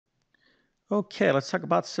Okay, let's talk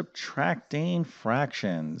about subtracting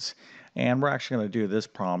fractions. And we're actually going to do this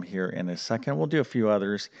problem here in a second. We'll do a few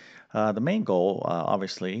others. The main goal,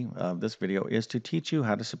 obviously, of this video is to teach you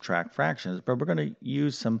how to subtract fractions, but we're going to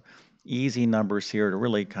use some easy numbers here to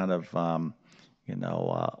really kind of,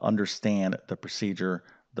 understand the procedure,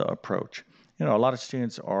 the approach. A lot of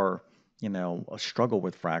students are, struggle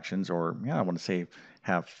with fractions or, I want to say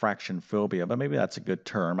have fraction phobia, but maybe that's a good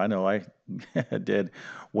term. I know I did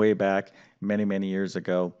way back many years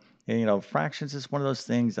ago. And, fractions is one of those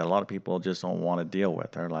things that a lot of people just don't want to deal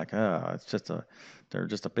with. They're like, oh, they're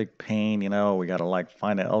just a big pain. We got to like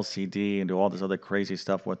find an LCD and do all this other crazy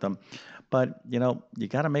stuff with them. But, you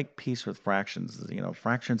got to make peace with fractions.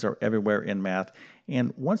 Fractions are everywhere in math.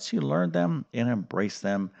 And once you learn them and embrace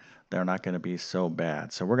them, they're not going to be so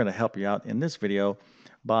bad. So we're going to help you out in this video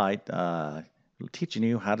by teaching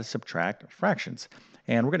you how to subtract fractions.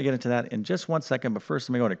 And we're going to get into that in just one second. But first,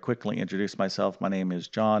 let me go to quickly introduce myself. My name is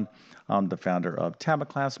John. I'm the founder of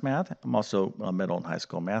TabletClass Math. I'm also a middle and high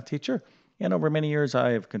school math teacher. And over many years,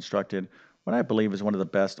 I have constructed what I believe is one of the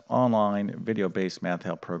best online video-based math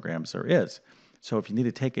help programs there is. So if you need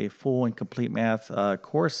to take a full and complete math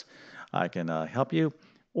course, I can help you.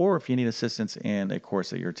 Or if you need assistance in a course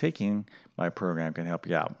that you're taking, my program can help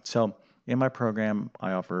you out. So in my program,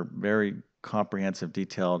 I offer very comprehensive,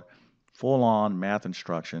 detailed, full-on math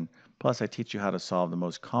instruction. Plus, I teach you how to solve the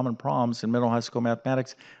most common problems in middle and high school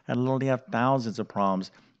mathematics. I literally have thousands of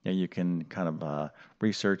problems that you can kind of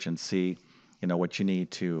research and see, what you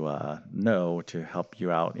need to know to help you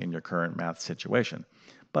out in your current math situation.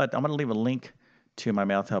 But I'm going to leave a link to my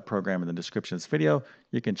math help program in the description of this video.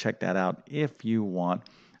 You can check that out if you want.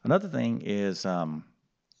 Another thing is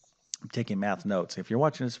taking math notes. If you're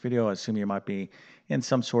watching this video, I assume you might be in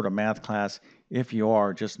some sort of math class. If you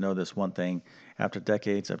are, just know this one thing. After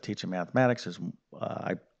decades of teaching mathematics,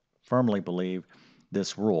 I firmly believe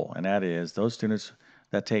this rule, and that is those students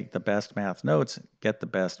that take the best math notes get the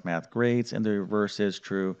best math grades, and the reverse is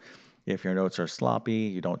true. If your notes are sloppy,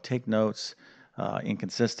 you don't take notes,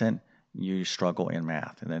 inconsistent, you struggle in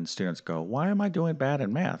math. And then students go, why am I doing bad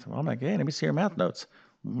in math? Well, I'm like, hey, let me see your math notes.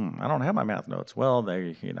 I don't have my math notes. Well,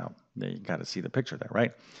 they got to see the picture there,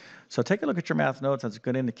 right? So take a look at your math notes. That's a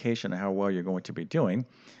good indication of how well you're going to be doing.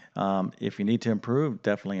 If you need to improve,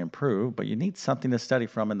 definitely improve, but you need something to study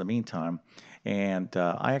from in the meantime. And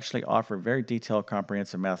I actually offer very detailed,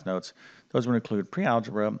 comprehensive math notes. Those would include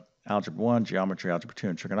pre-algebra, algebra 1, geometry, algebra 2,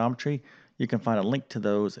 and trigonometry. You can find a link to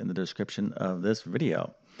those in the description of this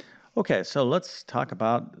video. Okay, so let's talk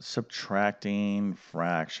about subtracting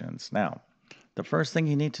fractions. Now, the first thing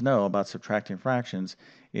you need to know about subtracting fractions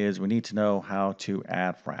is we need to know how to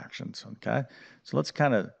add fractions, okay? So let's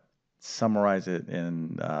kind of summarize it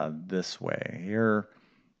in this way. Here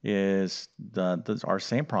is our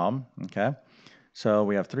same problem, okay? So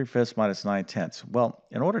we have 3/5 minus 9/10. Well,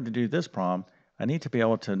 in order to do this problem, I need to be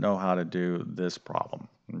able to know how to do this problem,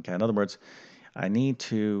 okay? In other words, I need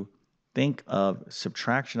to think of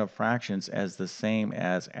subtraction of fractions as the same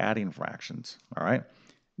as adding fractions, all right?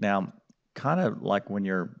 Now, kind of like when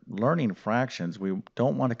you're learning fractions, we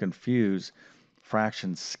don't want to confuse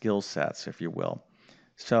fraction skill sets, if you will.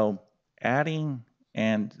 So adding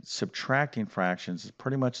and subtracting fractions is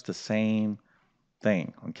pretty much the same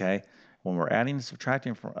thing, okay? When we're adding and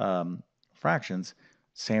subtracting fractions,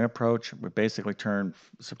 same approach. We basically turn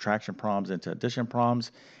subtraction problems into addition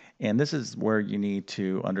problems. And this is where you need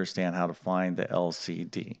to understand how to find the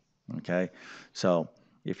LCD, okay? So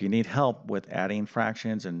if you need help with adding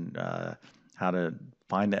fractions and how to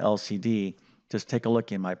find the LCD, just take a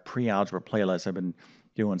look in my pre-algebra playlist. I've been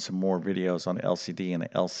doing some more videos on the LCD and the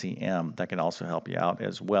LCM that can also help you out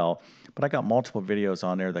as well. But I got multiple videos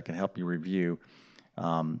on there that can help you review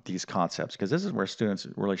these concepts, because this is where students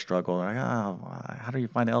really struggle. Like, oh, how do you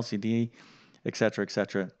find LCD, et cetera, et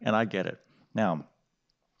cetera. And I get it. Now,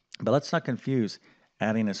 but let's not confuse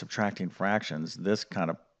adding and subtracting fractions, this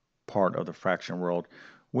kind of part of the fraction world,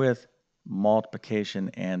 with multiplication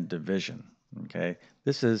and division. Okay,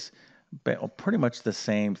 this is pretty much the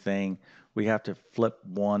same thing. We have to flip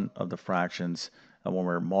one of the fractions when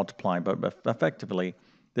we're multiplying, but effectively,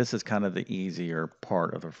 this is kind of the easier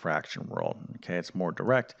part of the fraction world. Okay, it's more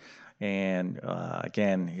direct. And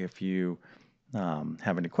again, if you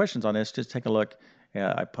have any questions on this, just take a look.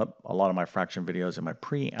 I put a lot of my fraction videos in my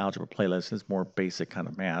pre-algebra playlist. It's more basic kind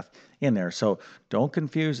of math in there. So don't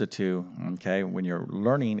confuse the two, okay? When you're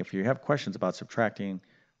learning, if you have questions about subtracting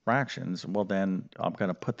fractions, well then I'm going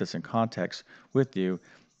to put this in context with you.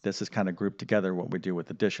 This is kind of grouped together what we do with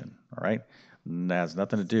addition, all right? And that has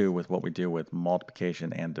nothing to do with what we do with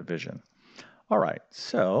multiplication and division. All right,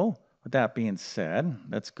 so with that being said,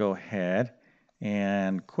 let's go ahead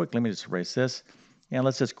And quickly, let me just erase this. And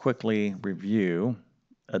let's just quickly review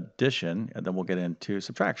addition, and then we'll get into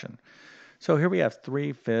subtraction. So here we have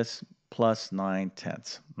 3/5 plus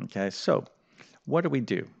 9/10. Okay, so what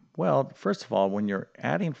do? Well, first of all, when you're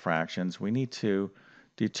adding fractions, we need to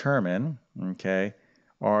determine, okay,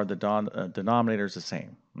 are the denominators the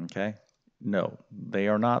same? Okay, no, they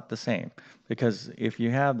are not the same. Because if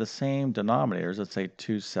you have the same denominators, let's say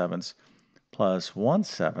 2/7 plus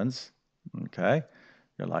 1/7, okay,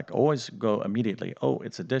 you're like, always go immediately. Oh,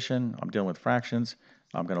 it's addition. I'm dealing with fractions.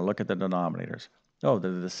 I'm going to look at the denominators. Oh,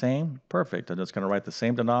 they're the same? Perfect. I'm just going to write the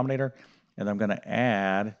same denominator, and I'm going to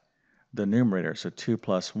add the numerator. So 2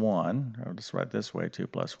 plus 1, I'll just write this way, 2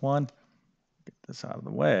 plus 1. Get this out of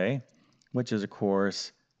the way, which is, of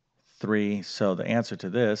course, 3. So the answer to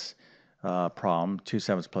this problem,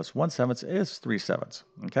 2/7 plus 1/7 is 3/7.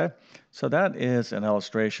 Okay? So that is an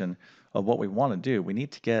illustration of what we want to do. We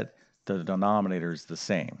need to get the denominators the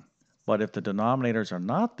same. But if the denominators are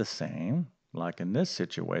not the same, like in this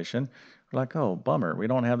situation, we're like, oh, bummer, we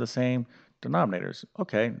don't have the same denominators.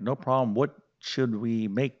 Okay, no problem. What should we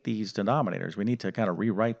make these denominators? We need to kind of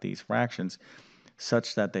rewrite these fractions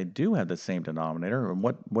such that they do have the same denominator. And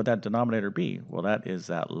what would that denominator be? Well, that is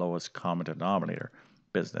that lowest common denominator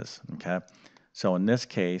business, okay? So in this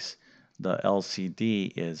case, the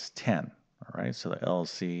LCD is 10, all right? So the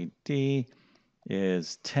LCD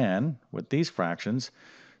is 10 with these fractions.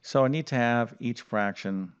 So I need to have each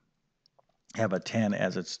fraction have a 10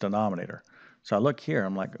 as its denominator. So I look here,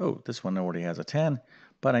 I'm like, oh, this one already has a 10,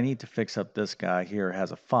 but I need to fix up this guy here, it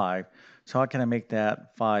has a 5. So how can I make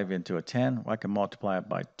that 5 into a 10? Well, I can multiply it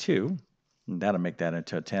by 2, and that'll make that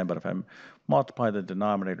into a 10. But if I multiply the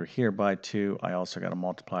denominator here by 2, I also got to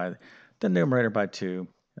multiply the numerator by 2,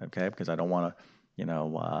 okay, because I don't want to,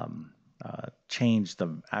 change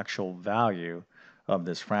the actual value of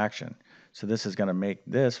this fraction. So this is going to make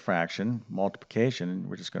this fraction multiplication.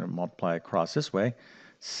 We're just going to multiply across this way.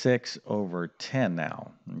 6 over 10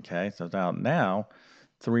 now. Okay, so now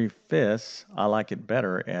 3/5, I like it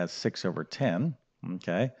better as 6 over 10.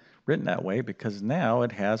 Okay, written that way because now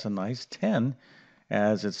it has a nice 10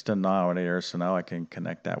 as its denominator. So now I can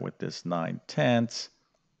connect that with this 9/10.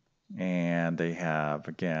 And they have,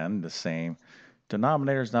 again, the same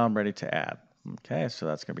denominators. Now I'm ready to add. Okay, so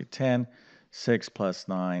that's going to be 10. 6 plus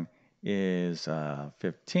 9 is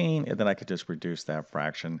 15. And then I could just reduce that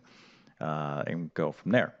fraction and go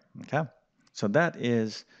from there. Okay, so that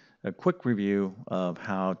is a quick review of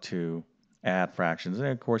how to add fractions. And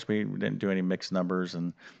of course, we didn't do any mixed numbers,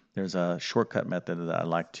 and there's a shortcut method that I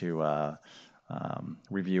like to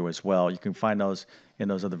review as well. You can find those in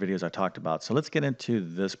those other videos I talked about. So let's get into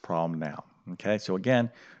this problem now. Okay, so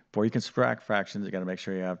again, before you can subtract fractions, you got to make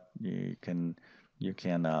sure you can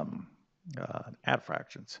add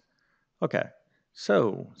fractions. Okay,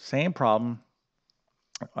 so same problem.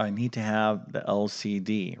 I need to have the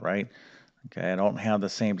LCD, right? Okay, I don't have the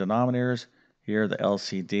same denominators. Here, the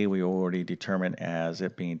LCD we already determined as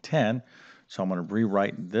it being 10. So I'm going to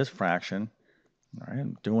rewrite this fraction. All right,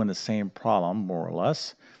 I'm doing the same problem, more or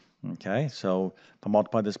less. Okay, so if I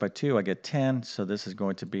multiply this by 2, I get 10. So this is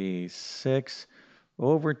going to be 6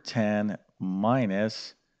 over 10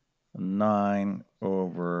 minus 9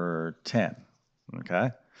 over 10.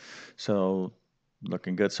 Okay, so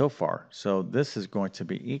looking good so far. So this is going to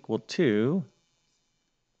be equal to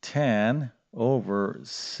 10 over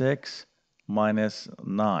 6 minus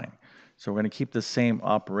 9. So we're going to keep the same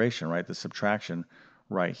operation, right? The subtraction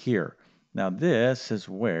right here. Now this is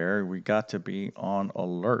where we got to be on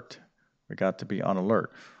alert. We got to be on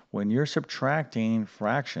alert. When you're subtracting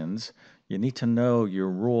fractions, you need to know your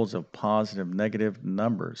rules of positive, negative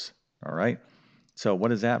numbers, all right? So what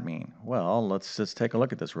does that mean? Well, let's just take a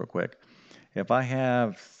look at this real quick. If I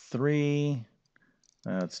have 3,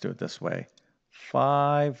 let's do it this way.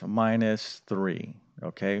 5 minus 3,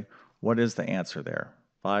 okay? What is the answer there?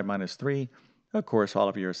 5 minus 3? Of course, all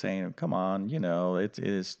of you are saying, come on, it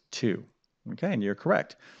is 2. Okay, and you're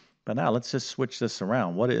correct. But now let's just switch this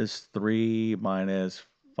around. What is 3 minus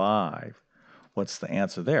 5? What's the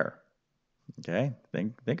answer there? Okay,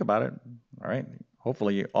 think about it. All right,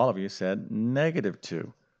 hopefully all of you said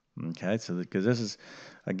 -2. Okay, so because this is,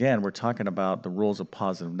 again, we're talking about the rules of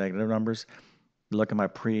positive and negative numbers. Look at my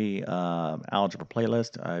pre-algebra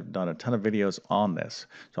playlist. I've done a ton of videos on this.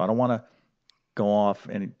 So I don't want to go off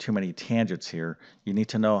too many tangents here. You need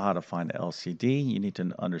to know how to find the LCD. You need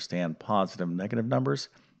to understand positive and negative numbers,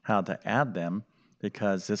 how to add them,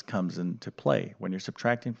 because this comes into play. When you're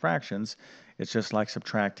subtracting fractions, it's just like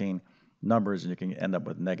subtracting numbers, and you can end up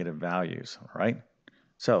with negative values, all right?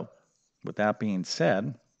 So with that being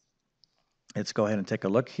said, let's go ahead and take a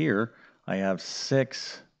look here I have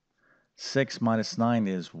 6. 6 minus 9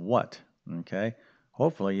 is what? Okay.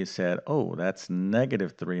 Hopefully you said, oh, that's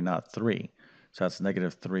 -3, not 3. So that's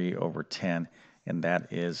 -3 over 10, and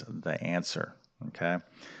that is the answer. Okay.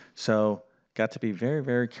 So got to be very,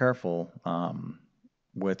 very careful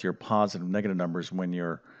with your positive and negative numbers when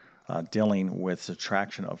you're dealing with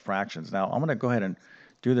subtraction of fractions. Now, I'm going to go ahead and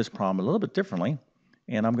do this problem a little bit differently,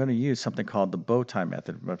 and I'm going to use something called the bow tie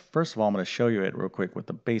method. But first of all, I'm going to show you it real quick with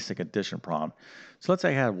the basic addition problem. So let's say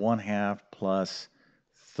I had 1/2 plus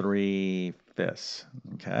 3/5.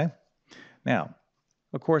 Okay. Now,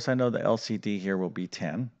 of course, I know the LCD here will be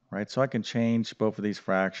 10, right? So I can change both of these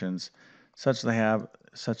fractions such that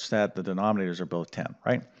the denominators are both 10,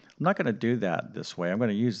 right? I'm not going to do that this way. I'm going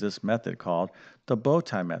to use this method called the bow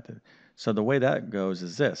tie method. So the way that goes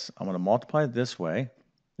is this. I'm going to multiply it this way.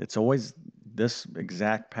 It's always this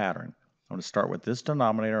exact pattern. I'm going to start with this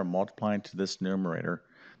denominator and multiplying to this numerator.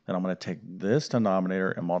 Then I'm going to take this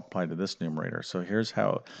denominator and multiply to this numerator. So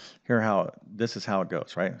this is how it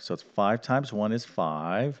goes, right? So it's 5 times 1 is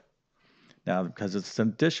 5. Now, because it's an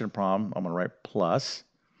addition problem, I'm going to write plus.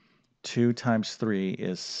 2 times 3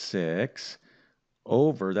 is 6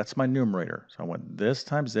 over, that's my numerator. So I want this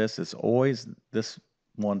times this is always this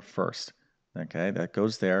one first. Okay, that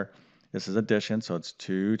goes there. This is addition, so it's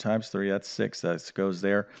 2 times 3, that's 6. That goes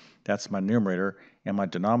there. That's my numerator. And my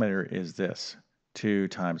denominator is this. 2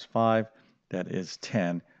 times 5, that is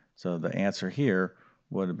 10. So the answer here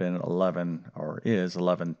would have been 11, or is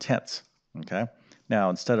 11/10. Okay? Now,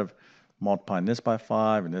 instead of multiplying this by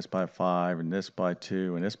 5, and this by 5, and this by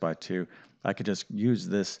 2, and this by 2, I could just use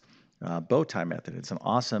this bow tie method. It's an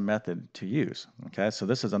awesome method to use. Okay? So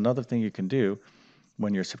this is another thing you can do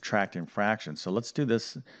when you're subtracting fractions. So let's do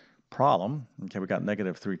this problem. Okay, we got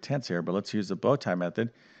 -3/10 here, but let's use the bow tie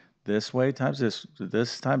method. This way times this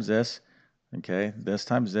times this, okay, this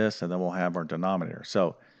times this, and then we'll have our denominator.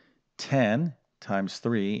 So 10 times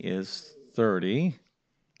 3 is 30,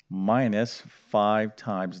 minus 5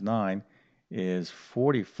 times 9 is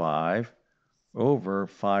 45, over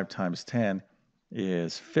 5 times 10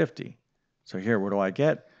 is 50. So here, what do I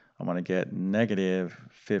get? I'm going to get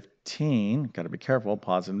 -15, got to be careful,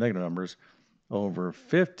 positive and negative numbers, over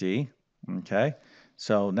 50, okay?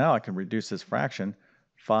 So now I can reduce this fraction.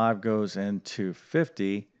 5 goes into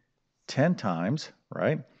 50 10 times,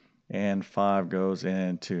 right? And 5 goes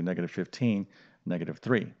into -15,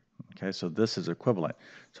 -3. Okay, so this is equivalent.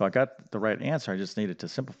 So I got the right answer, I just needed to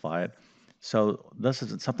simplify it. So this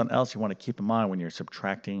is something else you want to keep in mind when you're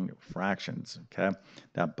subtracting fractions, okay?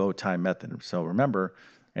 That bow tie method. So remember,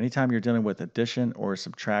 anytime you're dealing with addition or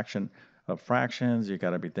subtraction of fractions, you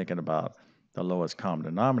got to be thinking about the lowest common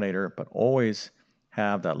denominator, but always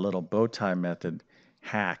have that little bow tie method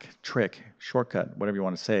hack, trick, shortcut, whatever you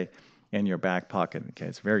want to say, in your back pocket. Okay,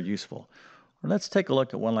 it's very useful. Let's take a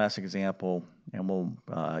look at one last example, and we'll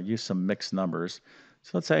use some mixed numbers.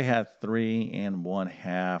 So let's say I had 3 and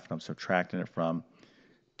 1/2, and I'm subtracting it from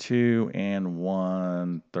 2 and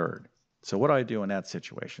 1/3. So what do I do in that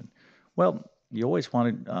situation? Well, you always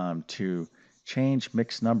want to change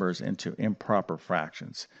mixed numbers into improper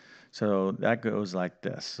fractions. So that goes like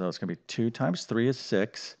this. So it's going to be 2 times 3 is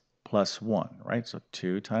 6 plus 1, right? So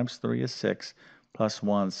 2 times 3 is 6 plus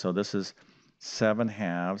 1. So this is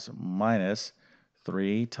 7/2 minus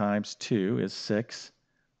 3 times 2 is 6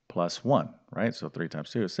 plus 1, right? So 3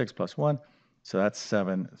 times 2 is 6 plus 1. So that's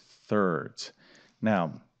 7/3.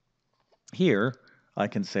 Now, here I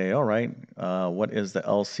can say, all right, what is the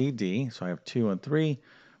LCD? So I have 2 and 3.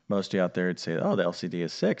 Most of you out there would say, oh, the LCD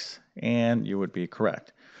is 6, and you would be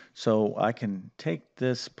correct. So I can take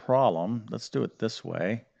this problem, let's do it this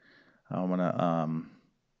way. I'm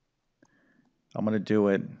gonna do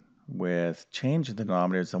it with changing the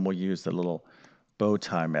denominators, and we'll use the little bow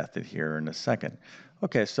tie method here in a second.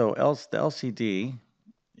 Okay, so the LCD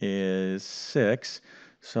is 6,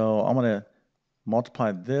 so I'm gonna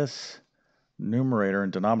multiply this numerator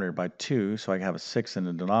and denominator by 2, so I have a 6 in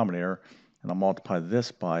the denominator, and I'll multiply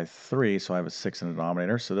this by 3, so I have a 6 in the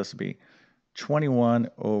denominator. So this would be 21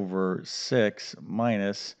 over 6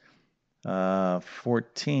 minus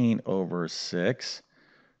 14 over 6.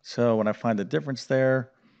 So when I find the difference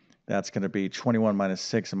there, that's going to be 21 minus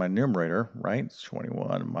 6 in my numerator, right?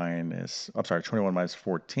 21 minus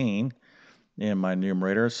 14 in my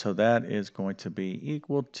numerator. So that is going to be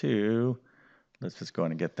equal to, let's just go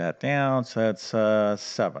ahead and get that down. So that's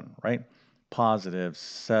 7, right? Positive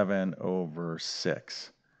 7 over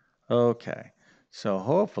 6. Okay, so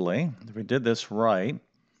hopefully, if we did this right,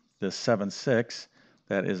 this 7/6,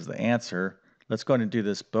 that is the answer. Let's go ahead and do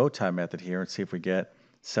this bow tie method here and see if we get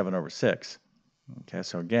 7 over 6. Okay,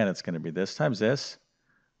 so again, it's going to be this times this,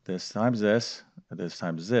 this times this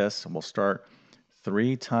times this, and we'll start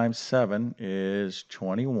 3 times 7 is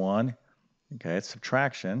 21. Okay, it's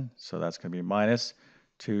subtraction, so that's going to be minus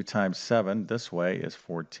 2 times 7 this way is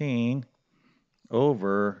 14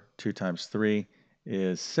 over 2 times 3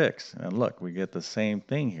 is 6. And look, we get the same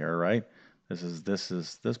thing here, right?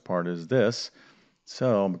 This part is this.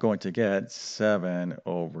 So I'm going to get 7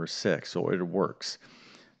 over 6. So it works.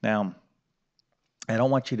 Now, I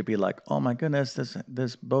don't want you to be like, oh my goodness,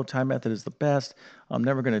 this bow tie method is the best. I'm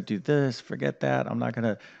never going to do this. Forget that. I'm not going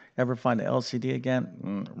to ever find the LCD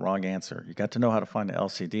again. Wrong answer. You got to know how to find the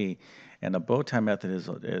LCD. And the bow tie method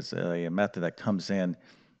is a method that comes in,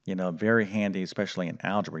 very handy, especially in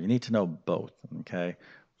algebra. You need to know both, okay,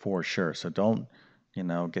 for sure. So don't,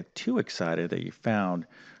 get too excited that you found,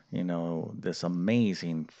 this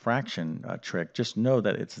amazing fraction trick. Just know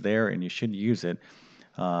that it's there and you should use it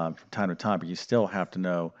from time to time, but you still have to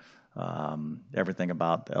know everything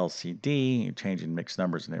about the LCD, changing mixed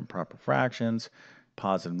numbers and improper fractions,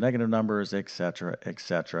 positive, negative numbers, etc.,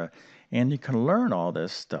 etc. And you can learn all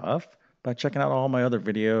this stuff by checking out all my other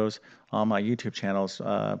videos on my YouTube channels,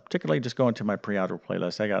 particularly just going to my pre-algebra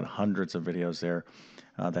playlist. I got hundreds of videos there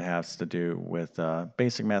that has to do with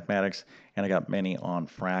basic mathematics, and I got many on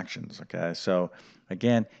fractions, okay? So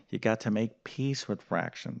again, you got to make peace with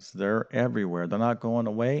fractions. They're everywhere. They're not going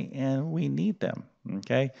away, and we need them,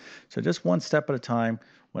 okay? So just one step at a time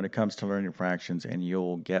when it comes to learning fractions, and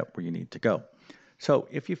you'll get where you need to go. So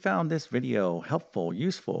if you found this video helpful,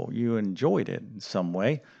 useful, you enjoyed it in some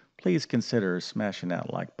way, please consider smashing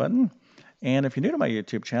that like button. And if you're new to my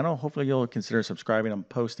YouTube channel, hopefully you'll consider subscribing. I'm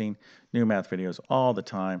posting new math videos all the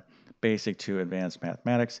time, basic to advanced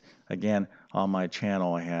mathematics. Again, on my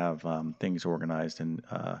channel, I have things organized in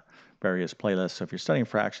various playlists. So if you're studying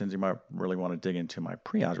fractions, you might really want to dig into my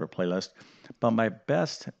pre-algebra playlist. But my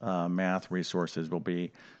best math resources will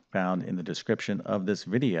be found in the description of this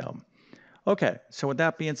video. Okay, so with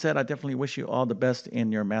that being said, I definitely wish you all the best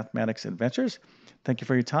in your mathematics adventures. Thank you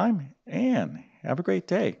for your time, and have a great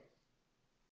day.